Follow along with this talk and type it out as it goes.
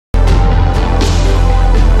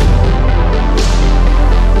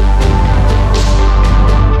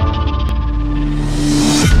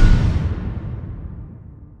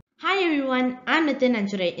Nithin, and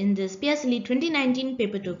today in this PSLE 2019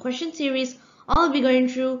 Paper 2 question series, I'll be going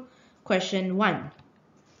through question 1.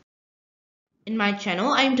 In my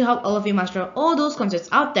channel, I aim to help all of you master all those concepts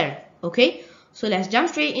out there. Okay, so let's jump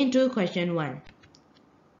straight into question 1.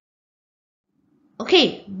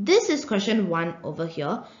 Okay, this is question 1 over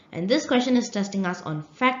here, and this question is testing us on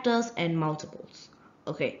factors and multiples.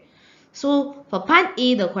 Okay, so for part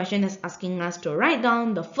A, the question is asking us to write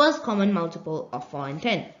down the first common multiple of 4 and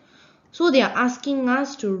 10. So they are asking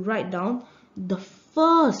us to write down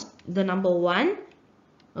the number 1,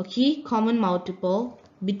 okay, common multiple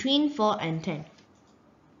between 4 and 10.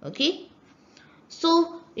 Okay,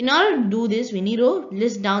 so in order to do this, we need to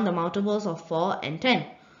list down the multiples of 4 and 10.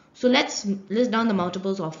 So let's list down the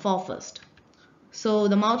multiples of 4 first. So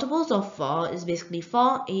the multiples of 4 is basically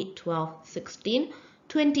 4, 8, 12, 16,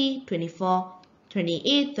 20, 24,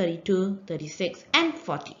 28, 32, 36, and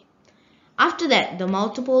 40. After that, the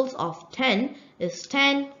multiples of 10 is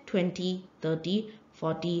 10, 20, 30,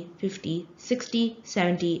 40, 50, 60,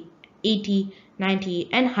 70, 80, 90,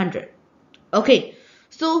 and 100. Okay,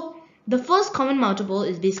 so the first common multiple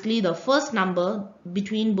is basically the first number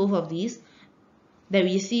between both of these that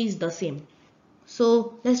we see is the same.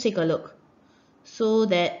 So let's take a look. So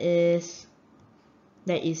that is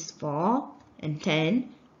 4 and 10,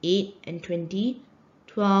 8 and 20,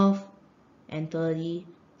 12 and 30,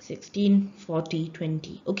 16, 40,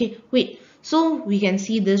 20. Okay, wait, so we can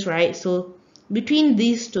see this, right? So between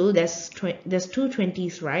these two, there's two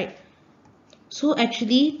 20s, right? So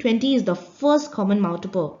actually 20 is the first common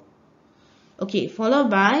multiple. Okay, followed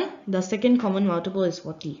by the second common multiple is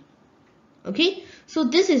 40. Okay, so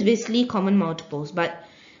this is basically common multiples, but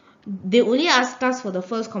they only asked us for the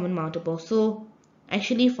first common multiple, so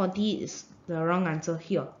actually 40 is the wrong answer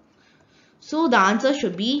here. So the answer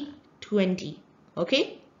should be 20.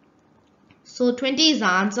 Okay, so 20 is the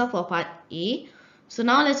answer for part A. So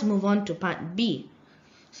now let's move on to part B.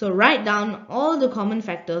 So write down all the common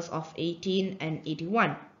factors of 18 and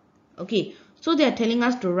 81. Okay, so they are telling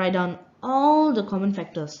us to write down all the common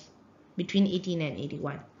factors between 18 and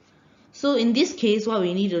 81. So in this case, what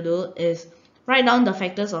we need to do is write down the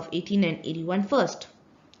factors of 18 and 81 first.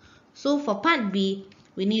 So for part B,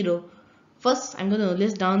 we need to first, I'm going to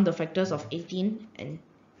list down the factors of 18 and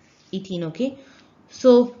 18. Okay,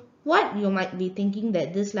 so what you might be thinking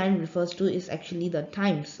that this line refers to is actually the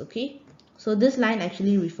times. Okay, so this line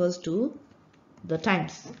actually refers to the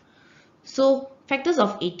times. So factors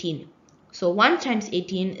of 18. So 1 times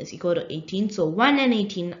 18 is equal to 18. So 1 and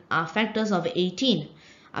 18 are factors of 18.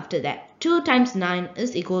 After that, 2 times 9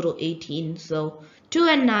 is equal to 18. So 2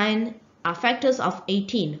 and 9 are factors of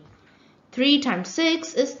 18. 3 times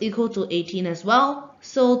 6 is equal to 18 as well.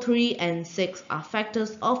 So 3 and 6 are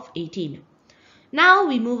factors of 18. Now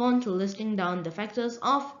we move on to listing down the factors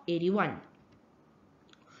of 81.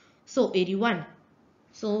 So 81.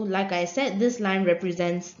 So like I said, this line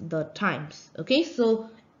represents the times. Okay, so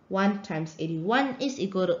 1 times 81 is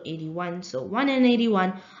equal to 81. So 1 and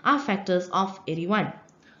 81 are factors of 81.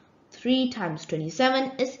 3 times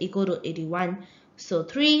 27 is equal to 81. So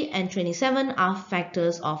 3 and 27 are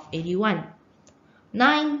factors of 81.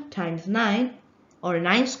 9 times 9 or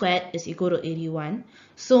 9 squared is equal to 81.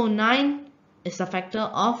 So 9 is a factor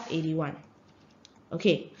of 81.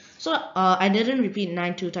 Okay, so I didn't repeat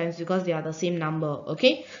 9 two times because they are the same number.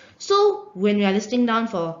 Okay, so when we are listing down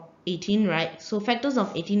for 18, right, so factors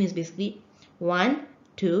of 18 is basically 1,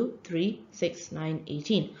 2, 3, 6, 9,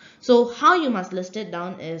 18. So how you must list it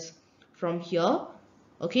down is from here.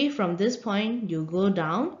 Okay, from this point you go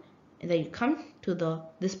down and then you come to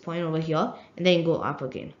this point over here and then you go up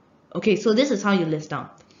again. Okay, so this is how you list down.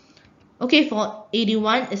 Okay, for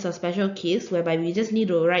 81 is a special case whereby we just need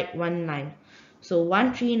to write one line. So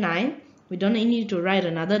 139, we don't need to write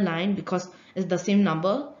another line because it's the same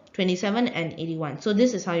number, 27 and 81. So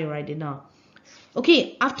this is how you write it down.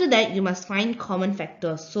 Okay, after that you must find common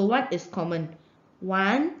factors. So what is common?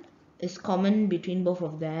 1 is common between both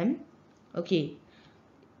of them. Okay,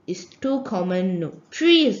 is 2 common? No.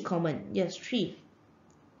 3 is common. Yes, 3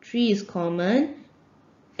 is common,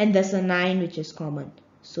 and there's a 9 which is common.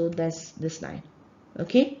 So that's this line.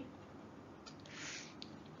 Okay,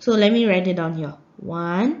 so let me write it down here.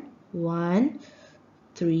 1, 1,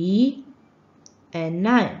 3, and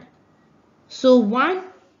 9. So 1,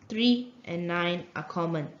 3, and 9 are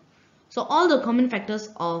common. So all the common factors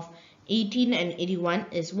of 18 and 81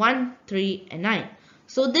 is 1, 3, and 9.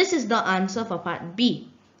 So this is the answer for part B.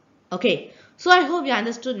 Okay, so I hope you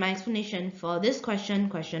understood my explanation for this question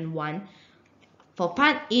 1, for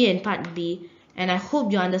part A and part B, and I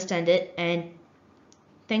hope you understand it. And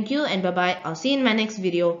thank you and bye bye. I'll see you in my next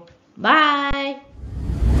video. Bye.